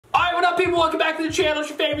what up, people? Welcome back to the channel. It's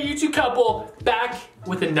your favorite YouTube couple, back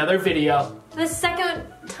with another video. The second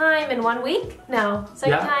time in 1 week? No,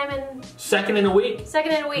 Second in a week.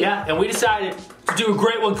 Second in a week. Yeah, and we decided to do a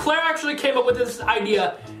great one. Claire actually came up with this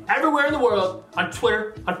idea everywhere in the world, on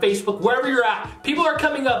Twitter, on Facebook, wherever you're at. People are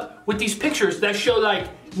coming up with these pictures that show like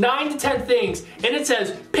 9 to 10 things, and it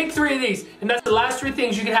says, pick 3 of these, and that's the last 3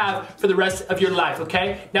 things you can have for the rest of your life,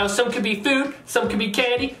 okay? Now, some could be food, some could be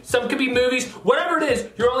candy, some could be movies, whatever it is,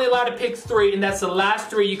 you're only allowed to pick 3, and that's the last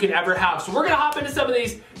 3 you can ever have. So we're gonna hop into some of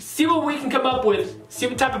these, see what we can come up with, see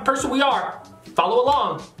what type of person we are, follow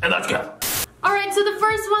along, and let's go. All right, so the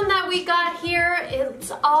first one that we got here, it's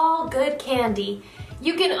all good candy.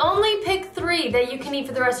 You can only pick 3 that you can eat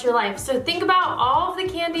for the rest of your life. So think about all of the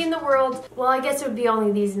candy in the world. Well, I guess it would be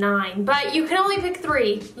only these 9, but you can only pick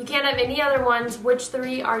 3. You can't have any other ones. Which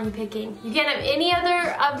 3 are you picking? You can't have any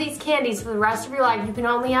other of these candies for the rest of your life. You can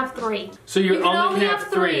only have 3. So you only can have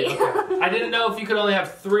 3. Okay. I didn't know if you could only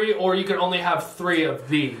have 3 or you could only have 3 of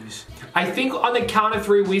these. I think on the count of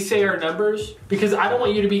 3 we say our numbers because I don't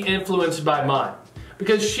want you to be influenced by mine.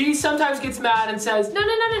 Because she sometimes gets mad and says, no.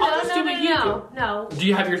 Do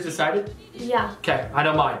you have yours decided? Yeah. Okay, I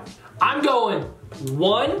know mine. I'm going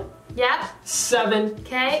 1, yep, 7,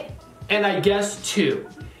 okay, and I guess 2.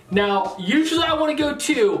 Now, usually I want to go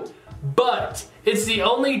 2, but it's the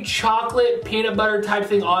only chocolate peanut butter type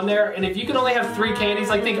thing on there, and if you can only have 3 candies,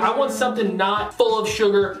 like think, I want something not full of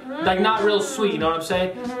sugar, like not real sweet, you know what I'm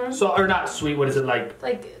saying? So, or not sweet, what is it like?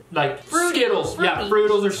 Like fruity, Skittles, fruity. Yeah,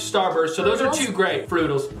 Fruitles or Starburst. So those are 2 great.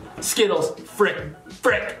 Fruitles, Skittles, frick,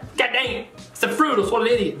 god dang it. It's the Fruitles, what an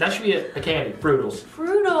idiot. That should be a candy, Fruitles.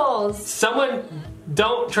 Fruitles. Someone,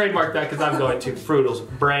 don't trademark that because I'm going to. Fruitles,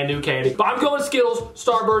 brand new candy. But I'm going Skittles,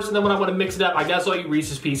 Starburst, and then when I want to mix it up, I guess I'll eat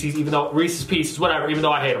Reese's Pieces, even though Reese's Pieces, whatever, even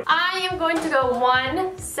though I hate them. I am going to go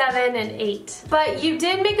 1, 7, and 8. But you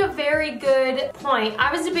did make a very good point.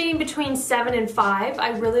 I was debating between 7 and 5. I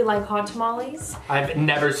really like hot tamales. I've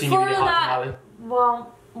never seen you eat a hot tamale.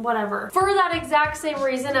 Well, whatever. For that exact same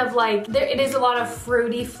reason of like, it is a lot of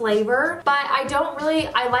fruity flavor, but I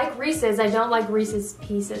like Reese's. I don't like Reese's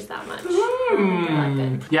Pieces that much.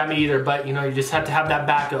 Yeah, me either, but you know, you just have to have that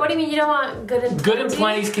backup. What do you mean you don't want good and Good and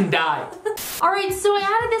plenties can die. Alright, so I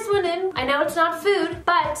added this one in. I know it's not food,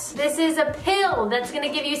 but this is a pill that's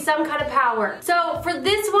gonna give you some kind of power. So for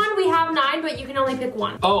this one, we have 9, but you can only pick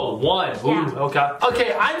 1. Oh, 1. Yeah. Ooh, okay.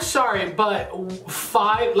 Okay, I'm sorry, but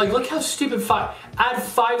 5, like look how stupid 5. Add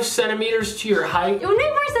 5 centimeters to your height. It would make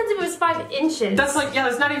more sense if it was 5 inches. That's like, yeah,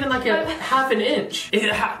 that's not even like a half an inch.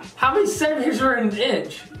 How many centimeters are in an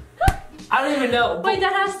inch? I don't even know. Wait,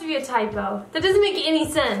 that has to be a typo. That doesn't make any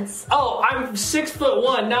sense. Oh, I'm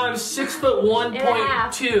 6'1". Now I'm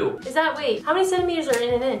 6'1.2". Is that, wait, how many centimeters are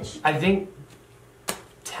in an inch? I think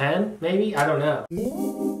 10, maybe? I don't know.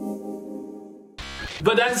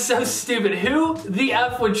 But that's so stupid. Who the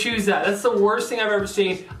F would choose that? That's the worst thing I've ever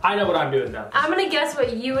seen. I know what I'm doing though. I'm gonna guess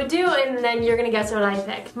what you would do and then you're gonna guess what I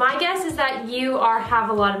pick. My guess is that you have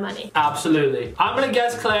a lot of money. Absolutely. I'm gonna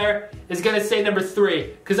guess Claire is gonna say number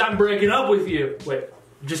 3 because I'm breaking up with you. Wait,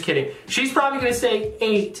 just kidding. She's probably gonna say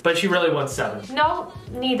 8, but she really wants 7. No,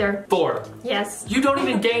 neither. 4. Yes. You don't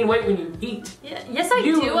even gain weight when you eat. Yeah, yes, I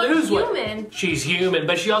do. I'm human. Weight. She's human,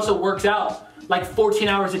 but she also works out like 14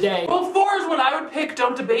 hours a day. Well, 4 is what I would pick.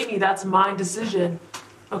 Don't debate me. That's my decision.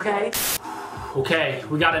 Okay? Okay,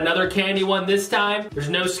 we got another candy one this time. There's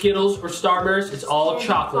no Skittles or Starburst. It's all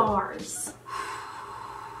chocolate. Bars.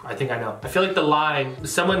 I think I know. I feel like the line,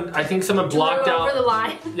 I think someone blocked out. Over the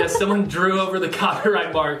line. Yeah, someone drew over the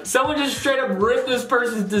copyright mark. Someone just straight up ripped this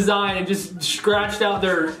person's design and just scratched out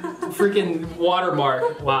their freaking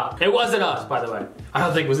watermark. Wow. It wasn't us, by the way. I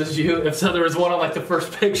don't think, was this you? If so, there was one on like the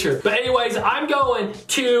first picture. But anyways, I'm going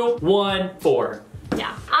 2, 1, 4.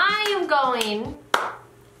 Yeah. I am going,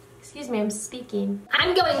 excuse me, I'm speaking.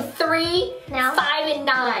 I'm going 3, 5, and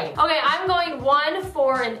 9. Okay, I'm going 1,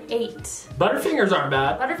 4, and 8. Butterfingers aren't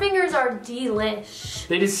bad. Butterfingers are delish.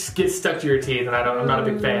 They just get stuck to your teeth and I'm not a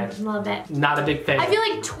big fan. Love it. Not a big fan. I feel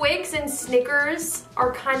like Twix and Snickers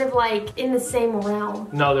are kind of like in the same realm.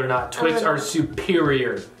 No, they're not. Twix are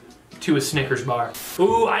superior to a Snickers bar.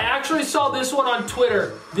 Ooh, I actually saw this one on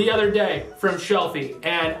Twitter the other day from Shelfie,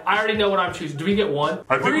 and I already know what I'm choosing. Do we get 1?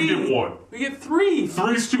 I think we get 1. We get 3.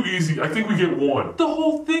 3's too easy. I think we get 1. The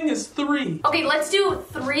whole thing is 3. Okay, let's do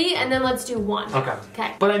 3 and then let's do 1. Okay.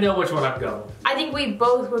 Okay. But I know which one I'm going. I think we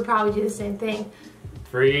both would probably do the same thing.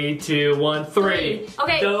 3, 2, 1, 3.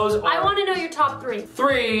 Okay, those are I want to know your top 3.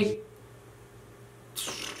 3,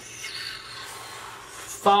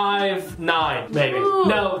 5, 9, maybe. Ooh.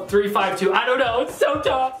 No, 3, 5, 2. I don't know. It's so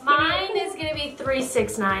tough. Mine is gonna be 3,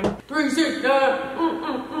 6, 9. 3, 6, 9.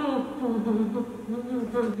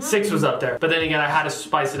 6 was up there. But then again, I had to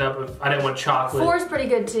spice it up if I didn't want chocolate. 4's pretty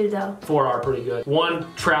good too, though. 4 are pretty good.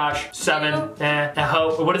 1, trash. 7, a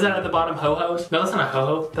ho. What is that at the bottom? Ho-hos? No, that's not a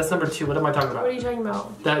ho-ho. That's number 2. What am I talking about? What are you talking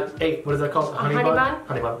about? That 8. What is that called? Honey bun?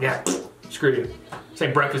 Honey bun, yeah. Screw you.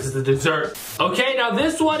 Say breakfast is the dessert. Okay, now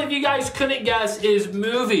this one, if you guys couldn't guess, is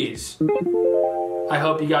movies. I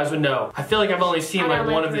hope you guys would know. I feel like I've only seen like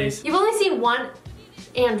one of these. You've only seen one,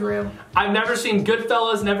 Andrew. I've never seen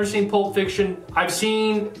Goodfellas, never seen Pulp Fiction. I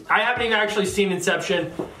haven't even actually seen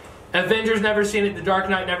Inception. Avengers, never seen it. The Dark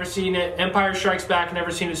Knight, never seen it. Empire Strikes Back, never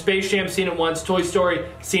seen it. Space Jam, seen it once. Toy Story,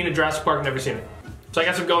 seen it. Jurassic Park, never seen it. So I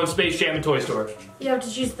guess I'm going Space Jam and Toy Story. You have to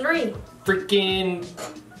choose 3. Freaking,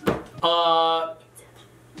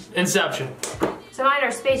 Inception. So mine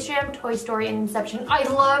are Space Jam, Toy Story, and Inception. I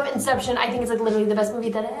love Inception. I think it's like literally the best movie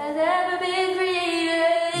that has ever been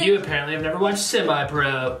created. You apparently have never watched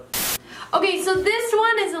Semi-Pro. Okay, so this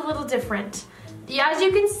one is a little different. As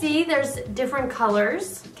you can see, there's different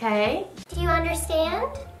colors, okay? Do you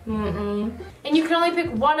understand? Mm-mm. And you can only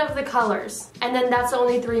pick one of the colors. And then that's the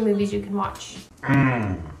only 3 movies you can watch.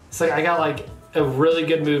 It's like I got like a really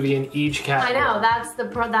good movie in each category. I know, that's the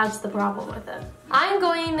problem with it. I'm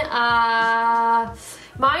going,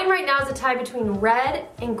 mine right now is a tie between red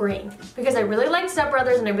and green. Because I really like Step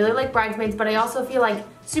Brothers and I really like Bridesmaids, but I also feel like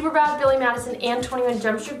Superbad, Billy Madison, and 21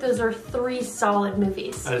 Jump Street, those are 3 solid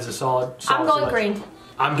movies. That is a solid I'm going selection. green.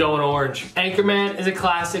 I'm going orange. Anchorman is a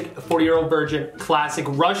classic, 40-Year-Old Virgin, classic.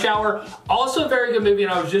 Rush Hour, also a very good movie,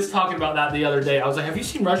 and I was just talking about that the other day. I was like, have you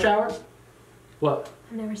seen Rush Hour? What?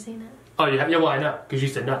 I've never seen it. Oh, you have? Yeah, well, I know, because you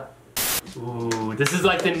said no. Ooh, this is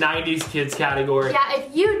like the 90s kids category. Yeah,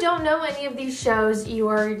 if you don't know any of these shows, you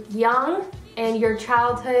are young, and your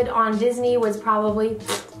childhood on Disney was probably...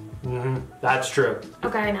 That's true.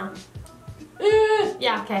 Okay, I know.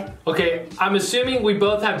 Yeah, okay. Okay, I'm assuming we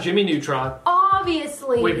both have Jimmy Neutron.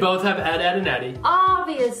 Obviously. We both have Ed, Ed, and Eddie.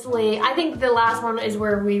 Obviously. I think the last one is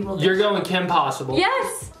where we will... You're going Kim Possible.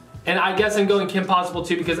 Yes! And I guess I'm going Kim Possible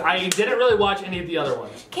too because I didn't really watch any of the other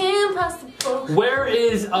ones. Kim Possible. Where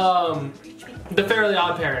is The Fairly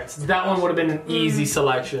Odd Parents? That one would have been an easy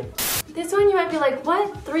selection. This one you might be like,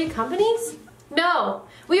 what? 3 companies? No.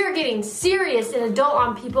 We are getting serious and adult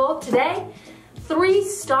on people today. 3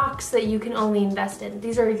 stocks that you can only invest in.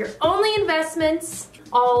 These are your only investments.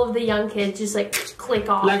 All of the young kids just like click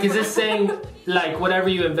off. Like, is this saying like whatever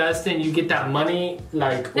you invest in, you get that money?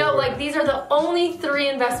 Like no, like these are the only 3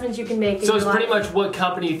 investments you can make. So it's pretty much what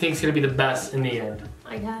company you think is gonna be the best in the end.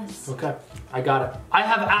 I guess. Okay, I got it. I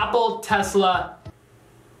have Apple, Tesla,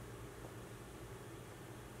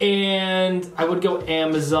 and I would go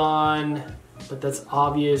Amazon, but that's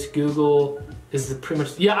obvious. Google is pretty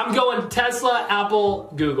much, yeah, I'm going Tesla,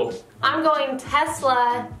 Apple, Google. I'm going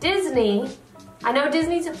Tesla, Disney. I know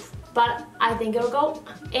Disney's, but I think it'll go.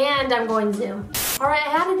 And I'm going Zoom. All right,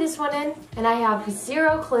 I added this one in, and I have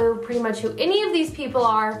 0 clue pretty much who any of these people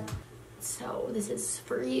are. So this is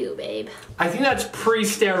for you, babe. I think that's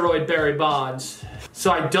pre-steroid Barry Bonds. So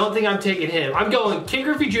I don't think I'm taking him. I'm going Ken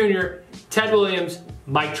Griffey Jr., Ted Williams,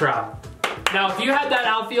 Mike Trout. Now, if you had that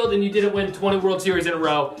outfield and you didn't win 20 World Series in a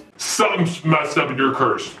row, something's messed up and you're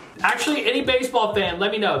cursed. Actually, any baseball fan,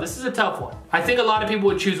 let me know. This is a tough one. I think a lot of people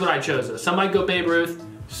would choose what I chose. Though. Some might go Babe Ruth.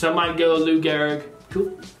 Some might go Lou Gehrig.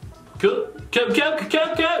 Cool. Cool.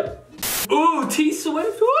 Ooh, T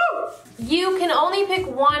Swift. Woo! You can only pick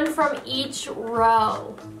one from each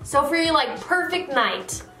row. So for your like perfect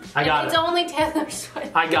night. I got it. It's only Taylor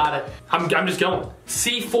Swift. I got it. I'm just going.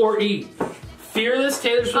 C4E. Fearless,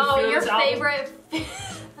 Taylor Swift. Oh, Fearless your favorite.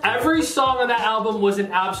 Every song on that album was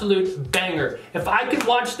an absolute banger. If I could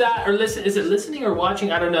watch that or listen, is it listening or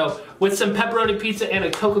watching? I don't know. With some pepperoni pizza and a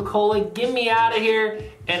Coca-Cola, get me out of here.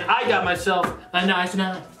 And I got myself a nice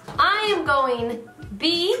night. I am going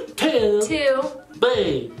B to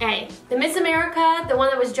B. A. The Miss America, the one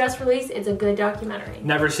that was just released, it's a good documentary.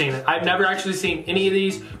 Never seen it. I've never actually seen any of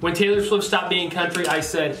these. When Taylor Swift stopped being country, I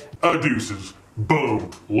said, deuces. Boom.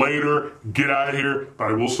 Later. Get out of here. But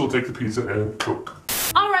I will still take the pizza and Coke.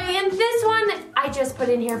 Alright, and this one I just put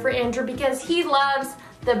in here for Andrew because he loves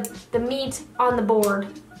the meat on the board.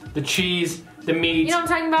 The cheese, the meat, you know what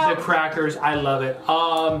I'm talking about? The crackers, I love it.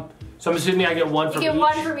 So I'm assuming I get one from each. You get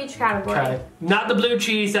one from each category. Okay. Not the blue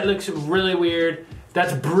cheese, that looks really weird.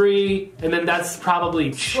 That's brie, and then that's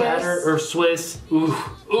probably cheddar or Swiss. Ooh,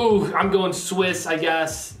 I'm going Swiss, I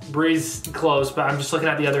guess. Brie's close, but I'm just looking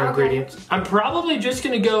at the other ingredients. I'm probably just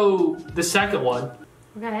gonna go the second one.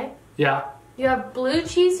 Okay. Yeah. You have blue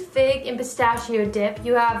cheese, fig, and pistachio dip.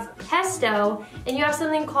 You have pesto, and you have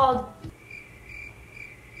something called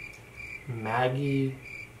Maggie.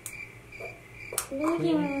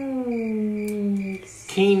 Queens.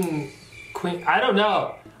 King, queen, I don't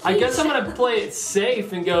know. I guess I'm gonna play it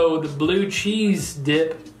safe and go the blue cheese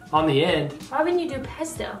dip on the end. Why wouldn't you do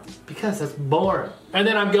pesto? Because that's boring. And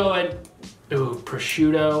then I'm going, ooh,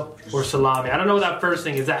 prosciutto or salami. I don't know what that first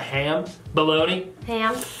thing is. That ham? Bologna?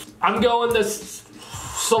 Ham. I'm going the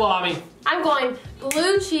salami. I'm going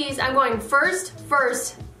blue cheese. I'm going first,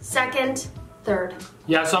 second, third.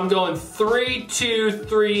 Yeah, so I'm going 3, 2,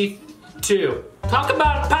 3, 2. Talk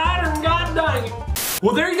about a pattern, god dang it.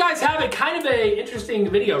 Well, there you guys have it. Kind of a interesting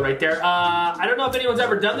video right there. I don't know if anyone's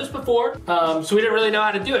ever done this before, so we didn't really know how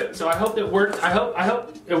to do it. So I hope it worked. I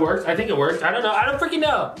hope it worked. I think it worked. I don't know. I don't freaking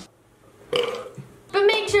know. But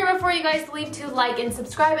make sure before you guys leave to like and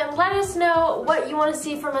subscribe and let us know what you want to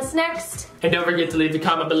see from us next. And don't forget to leave a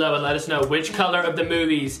comment below and let us know which color of the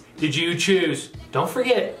movies did you choose. Don't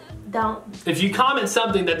forget. Don't. If you comment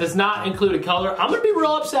something that does not include a color, I'm gonna be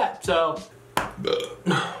real upset. So.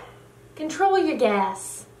 Control your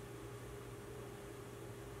gas.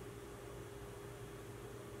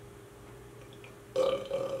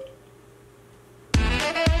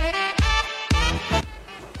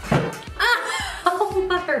 Oh,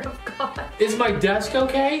 mother of God. Is my desk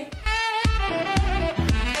okay?